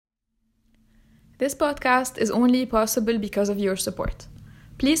This podcast is only possible because of your support.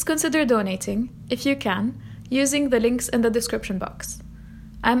 Please consider donating, if you can, using the links in the description box.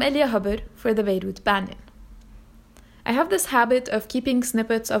 I'm Elia Huber for the Beirut Banyan. I have this habit of keeping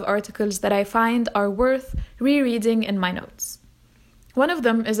snippets of articles that I find are worth rereading in my notes. One of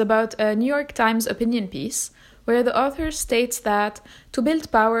them is about a New York Times opinion piece where the author states that to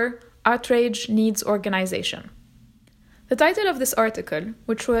build power, outrage needs organization. The title of this article,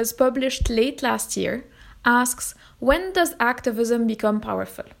 which was published late last year, asks, when does activism become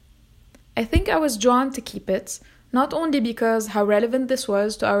powerful? I think I was drawn to keep it, not only because how relevant this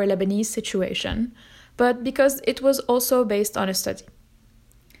was to our Lebanese situation, but because it was also based on a study.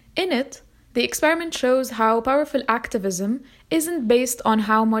 In it, the experiment shows how powerful activism isn't based on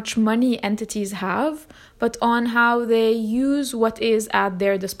how much money entities have, but on how they use what is at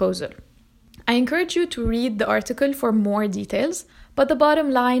their disposal. I encourage you to read the article for more details, but the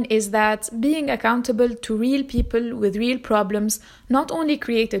bottom line is that being accountable to real people with real problems not only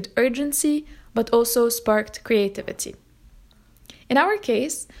created urgency, but also sparked creativity. In our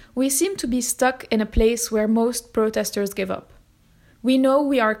case, we seem to be stuck in a place where most protesters give up. We know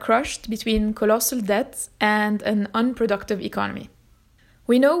we are crushed between colossal debts and an unproductive economy.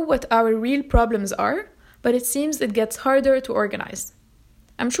 We know what our real problems are, but it seems it gets harder to organize.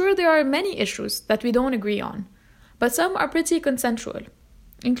 I'm sure there are many issues that we don't agree on, but some are pretty consensual,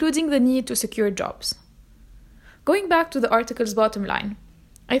 including the need to secure jobs. Going back to the article's bottom line,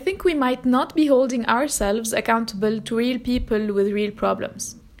 I think we might not be holding ourselves accountable to real people with real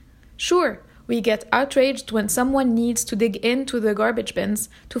problems. Sure, we get outraged when someone needs to dig into the garbage bins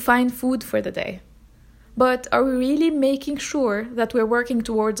to find food for the day. But are we really making sure that we're working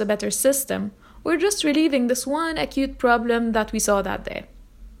towards a better system, or just relieving this one acute problem that we saw that day?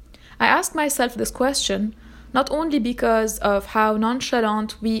 I ask myself this question not only because of how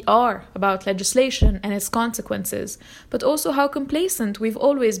nonchalant we are about legislation and its consequences, but also how complacent we've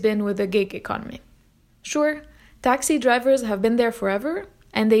always been with the gig economy. Sure, taxi drivers have been there forever,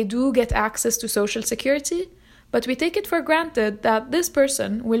 and they do get access to social security, but we take it for granted that this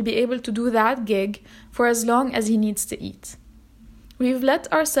person will be able to do that gig for as long as he needs to eat. We've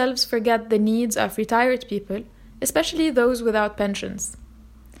let ourselves forget the needs of retired people, especially those without pensions.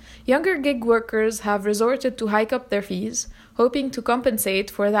 Younger gig workers have resorted to hike up their fees, hoping to compensate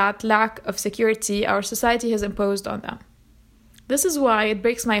for that lack of security our society has imposed on them. This is why it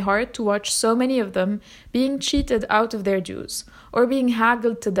breaks my heart to watch so many of them being cheated out of their dues, or being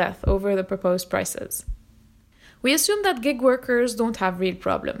haggled to death over the proposed prices. We assume that gig workers don't have real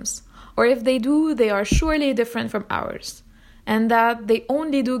problems, or if they do, they are surely different from ours, and that they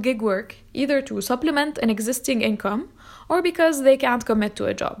only do gig work either to supplement an existing income or because they can't commit to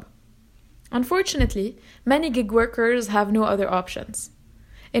a job. Unfortunately, many gig workers have no other options.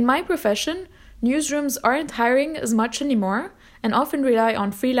 In my profession, newsrooms aren't hiring as much anymore and often rely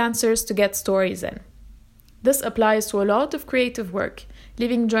on freelancers to get stories in. This applies to a lot of creative work,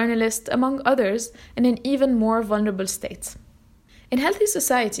 leaving journalists, among others, in an even more vulnerable state. In healthy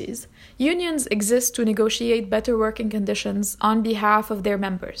societies, unions exist to negotiate better working conditions on behalf of their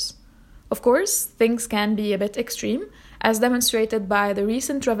members. Of course, things can be a bit extreme, as demonstrated by the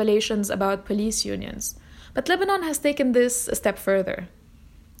recent revelations about police unions. But Lebanon has taken this a step further.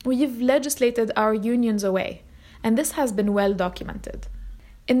 We've legislated our unions away, and this has been well documented.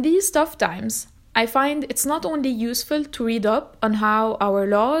 In these tough times, I find it's not only useful to read up on how our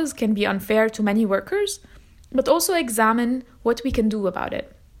laws can be unfair to many workers, but also examine what we can do about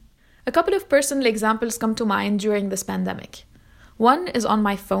it. A couple of personal examples come to mind during this pandemic. One is on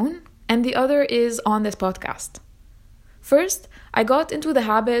my phone, and the other is on this podcast. First, I got into the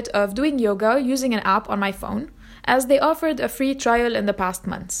habit of doing yoga using an app on my phone, as they offered a free trial in the past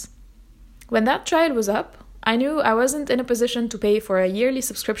months. When that trial was up, I knew I wasn't in a position to pay for a yearly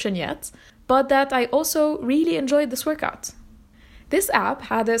subscription yet, but that I also really enjoyed this workout. This app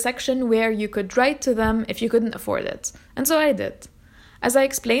had a section where you could write to them if you couldn't afford it, and so I did. As I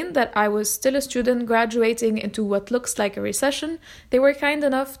explained that I was still a student graduating into what looks like a recession, they were kind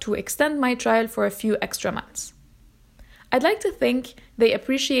enough to extend my trial for a few extra months. I'd like to think they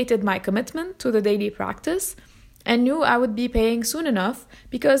appreciated my commitment to the daily practice and knew I would be paying soon enough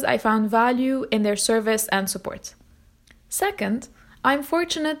because I found value in their service and support. Second, I'm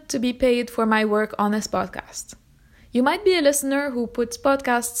fortunate to be paid for my work on this podcast. You might be a listener who puts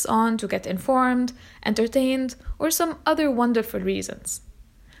podcasts on to get informed, entertained, or some other wonderful reasons.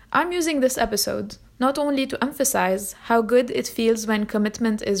 I'm using this episode not only to emphasize how good it feels when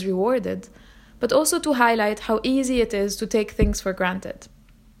commitment is rewarded, but also to highlight how easy it is to take things for granted.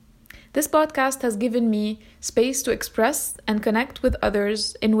 This podcast has given me space to express and connect with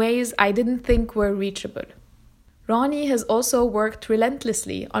others in ways I didn't think were reachable. Ronnie has also worked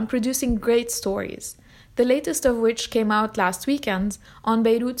relentlessly on producing great stories, the latest of which came out last weekend on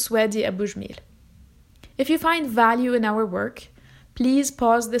Beirut's Wadi Abu Jmil. If you find value in our work, please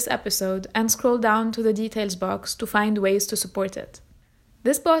pause this episode and scroll down to the details box to find ways to support it.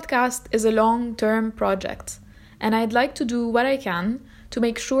 This podcast is a long-term project, and I'd like to do what I can to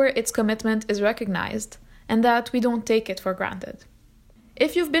make sure its commitment is recognized and that we don't take it for granted.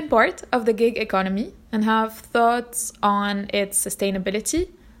 If you've been part of the gig economy and have thoughts on its sustainability,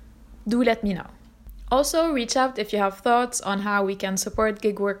 do let me know. Also, reach out if you have thoughts on how we can support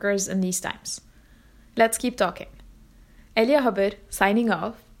gig workers in these times. Let's keep talking. Elia Haber signing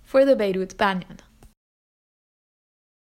off for the Beirut Banyan.